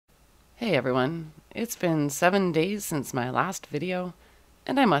Hey everyone, it's been 7 days since my last video,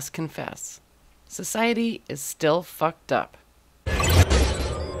 and I must confess, society is still fucked up.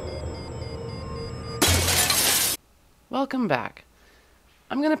 Welcome back.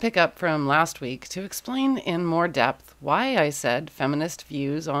 I'm going to pick up from last week to explain in more depth why I said feminist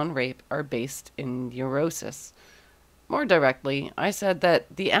views on rape are based in neurosis. More directly, I said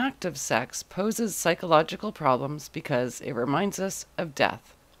that the act of sex poses psychological problems because it reminds us of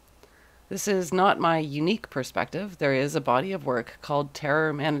death. This is not my unique perspective. There is a body of work called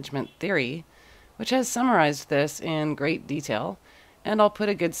Terror Management Theory, which has summarized this in great detail, and I'll put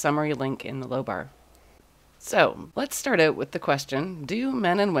a good summary link in the low bar. So, let's start out with the question, do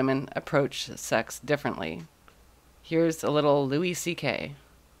men and women approach sex differently? Here's a little Louis C.K.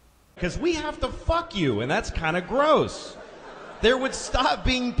 Because we have to fuck you, and that's kind of gross. There would stop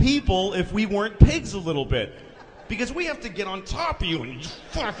being people if we weren't pigs a little bit. Because we have to get on top of you and just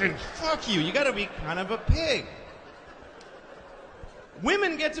fucking fuck you. You gotta be kind of a pig.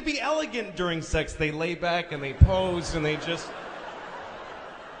 Women get to be elegant during sex. They lay back and they pose and they just...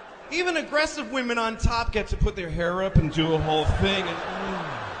 Even aggressive women on top get to put their hair up and do a whole thing.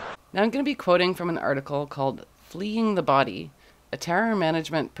 Now I'm going to be quoting from an article called Fleeing the Body, a terror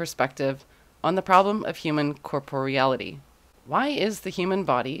management perspective on the problem of human corporeality. Why is the human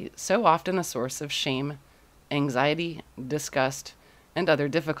body so often a source of shame, anxiety, disgust, and other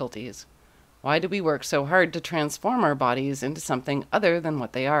difficulties? Why do we work so hard to transform our bodies into something other than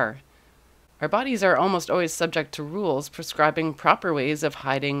what they are? Our bodies are almost always subject to rules prescribing proper ways of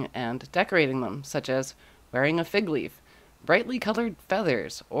hiding and decorating them, such as wearing a fig leaf, brightly colored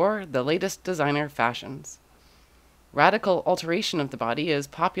feathers, or the latest designer fashions. Radical alteration of the body is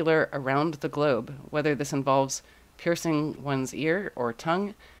popular around the globe, whether this involves piercing one's ear or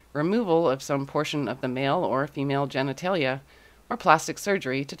tongue, removal of some portion of the male or female genitalia, or plastic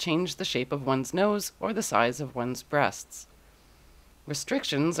surgery to change the shape of one's nose or the size of one's breasts.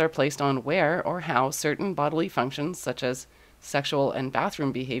 Restrictions are placed on where or how certain bodily functions, such as sexual and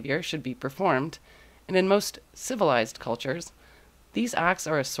bathroom behavior, should be performed, and in most civilized cultures, these acts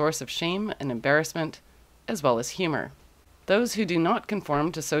are a source of shame and embarrassment, as well as humor. Those who do not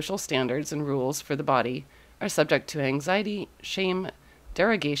conform to social standards and rules for the body are subject to anxiety, shame,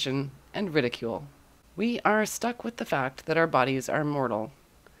 derogation, and ridicule. We are stuck with the fact that our bodies are mortal.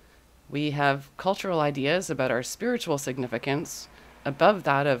 We have cultural ideas about our spiritual significance above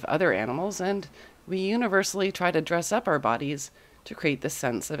that of other animals, and we universally try to dress up our bodies to create this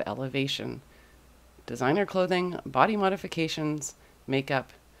sense of elevation. Designer clothing, body modifications,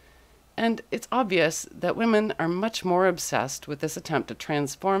 makeup, and it's obvious that women are much more obsessed with this attempt to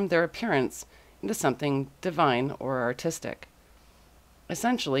transform their appearance into something divine or artistic.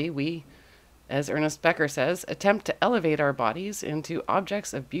 Essentially, we, as Ernest Becker says, attempt to elevate our bodies into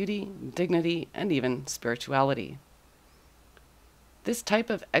objects of beauty, dignity, and even spirituality. This type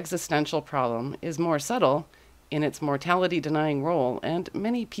of existential problem is more subtle in its mortality-denying role, and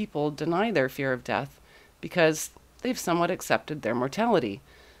many people deny their fear of death because they've somewhat accepted their mortality.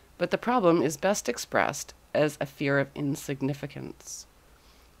 But the problem is best expressed as a fear of insignificance.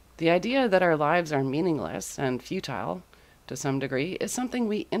 The idea that our lives are meaningless and futile, to some degree, is something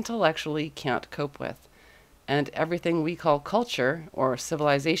we intellectually can't cope with, and everything we call culture or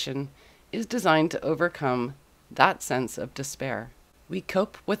civilization is designed to overcome that sense of despair. We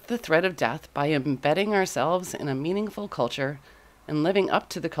cope with the threat of death by embedding ourselves in a meaningful culture and living up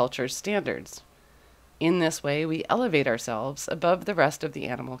to the culture's standards. In this way, we elevate ourselves above the rest of the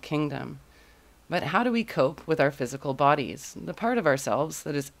animal kingdom. But how do we cope with our physical bodies, the part of ourselves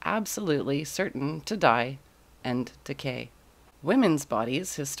that is absolutely certain to die and decay? Women's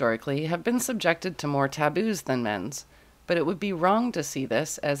bodies, historically, have been subjected to more taboos than men's, but it would be wrong to see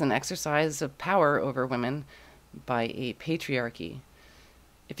this as an exercise of power over women by a patriarchy.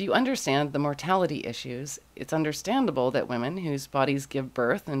 If you understand the mortality issues, it's understandable that women whose bodies give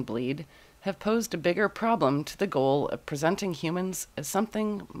birth and bleed have posed a bigger problem to the goal of presenting humans as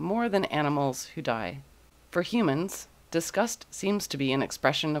something more than animals who die. For humans, disgust seems to be an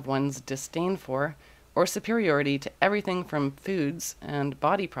expression of one's disdain for or superiority to everything from foods and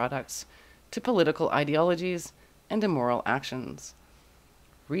body products to political ideologies and immoral actions.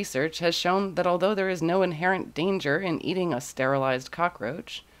 Research has shown that although there is no inherent danger in eating a sterilized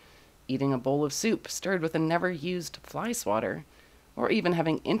cockroach, eating a bowl of soup stirred with a never-used fly swatter, or even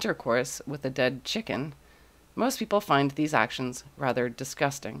having intercourse with a dead chicken, most people find these actions rather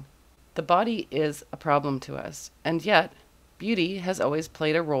disgusting. The body is a problem to us, and yet beauty has always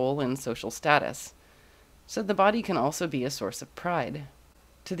played a role in social status, so the body can also be a source of pride.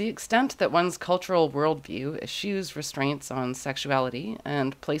 To To the extent that one's cultural worldview eschews restraints on sexuality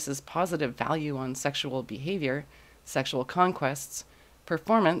and places positive value on sexual behavior, sexual conquests,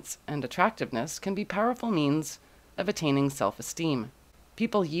 performance, and attractiveness can be powerful means of attaining self-esteem.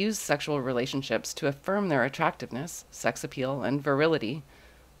 People use sexual relationships to affirm their attractiveness, sex appeal, and virility,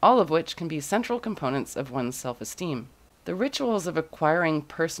 all of which can be central components of one's self-esteem. The rituals of acquiring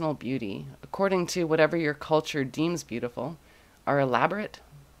personal beauty, according to whatever your culture deems beautiful, are elaborate,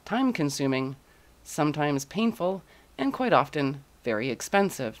 time-consuming, sometimes painful, and quite often very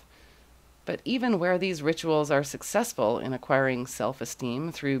expensive. But even where these rituals are successful in acquiring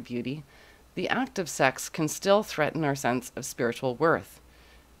self-esteem through beauty, the act of sex can still threaten our sense of spiritual worth.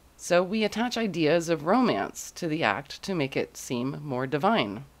 So we attach ideas of romance to the act to make it seem more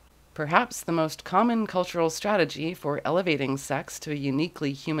divine. Perhaps the most common cultural strategy for elevating sex to a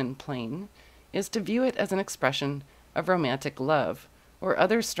uniquely human plane is to view it as an expression of romantic love or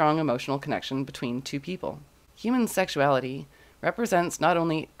other strong emotional connection between two people. Human sexuality represents not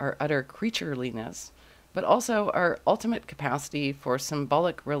only our utter creatureliness, but also our ultimate capacity for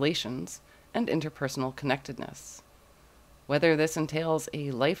symbolic relations and interpersonal connectedness. Whether this entails a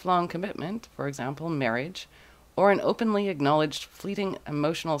lifelong commitment, for example, marriage, or an openly acknowledged fleeting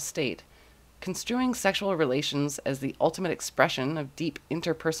emotional state, construing sexual relations as the ultimate expression of deep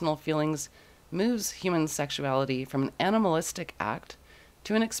interpersonal feelings moves human sexuality from an animalistic act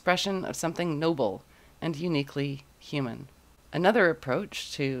to an expression of something noble and uniquely human. Another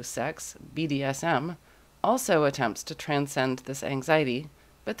approach to sex, BDSM, also attempts to transcend this anxiety,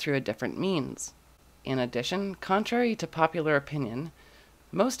 but through a different means. In addition, contrary to popular opinion,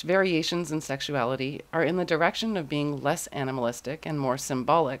 most variations in sexuality are in the direction of being less animalistic and more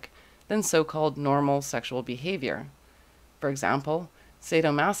symbolic than so-called normal sexual behavior. For example,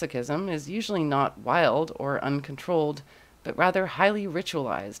 sadomasochism is usually not wild or uncontrolled, but rather highly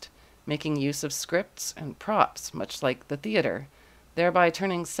ritualized, making use of scripts and props, much like the theater, thereby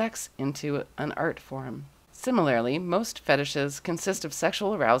turning sex into an art form. Similarly, most fetishes consist of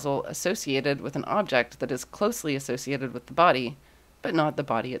sexual arousal associated with an object that is closely associated with the body, but not the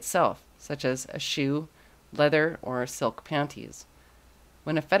body itself, such as a shoe, leather, or silk panties.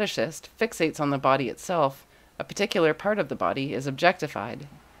 When a fetishist fixates on the body itself, a particular part of the body is objectified.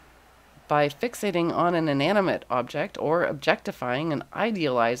 By fixating on an inanimate object or objectifying and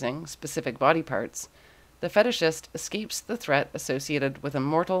idealizing specific body parts, the fetishist escapes the threat associated with a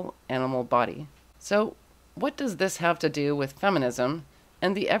mortal animal body. So, what does this have to do with feminism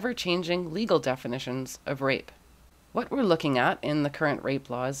and the ever-changing legal definitions of rape? What we're looking at in the current rape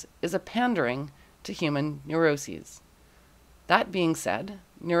laws is a pandering to human neuroses. That being said,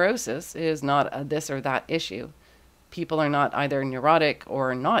 neurosis is not a this or that issue. People are not either neurotic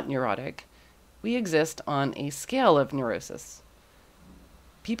or not neurotic. We exist on a scale of neurosis.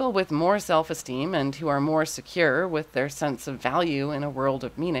 People with more self-esteem and who are more secure with their sense of value in a world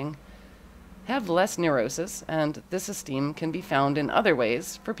of meaning have less neurosis, and this esteem can be found in other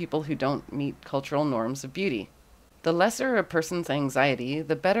ways for people who don't meet cultural norms of beauty. The lesser a person's anxiety,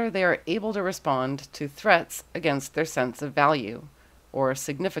 the better they are able to respond to threats against their sense of value or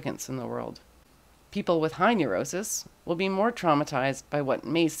significance in the world. People with high neurosis will be more traumatized by what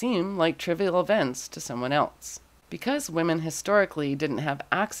may seem like trivial events to someone else. Because women historically didn't have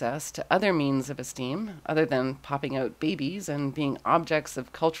access to other means of esteem other than popping out babies and being objects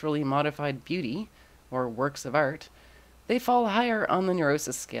of culturally modified beauty or works of art, they fall higher on the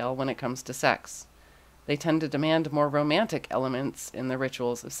neurosis scale when it comes to sex. They tend to demand more romantic elements in the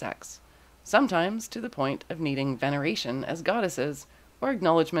rituals of sex, sometimes to the point of needing veneration as goddesses or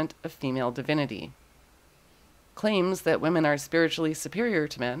acknowledgement of female divinity. Claims that women are spiritually superior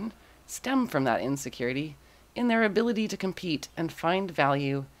to men stem from that insecurity in their ability to compete and find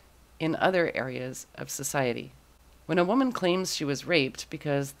value in other areas of society. When a woman claims she was raped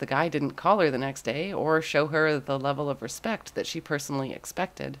because the guy didn't call her the next day or show her the level of respect that she personally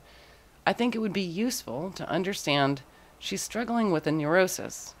expected, I think it would be useful to understand she's struggling with a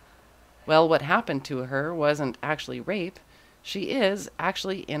neurosis. Well, what happened to her wasn't actually rape. She is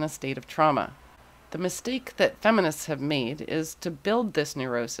actually in a state of trauma. The mistake that feminists have made is to build this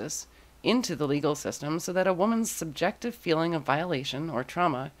neurosis into the legal system so that a woman's subjective feeling of violation or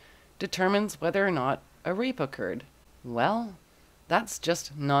trauma determines whether or not a rape occurred. Well, that's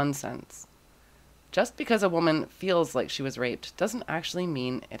just nonsense. Just because a woman feels like she was raped doesn't actually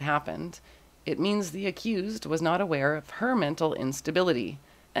mean it happened. It means the accused was not aware of her mental instability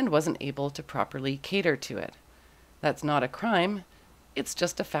and wasn't able to properly cater to it. That's not a crime. It's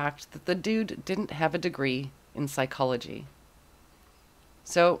just a fact that the dude didn't have a degree in psychology.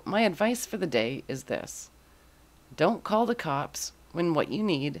 So my advice for the day is this: don't call the cops when what you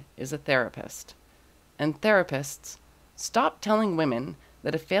need is a therapist. And therapists, stop telling women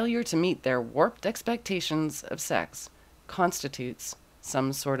that a failure to meet their warped expectations of sex constitutes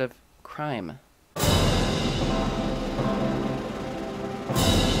some sort of crime.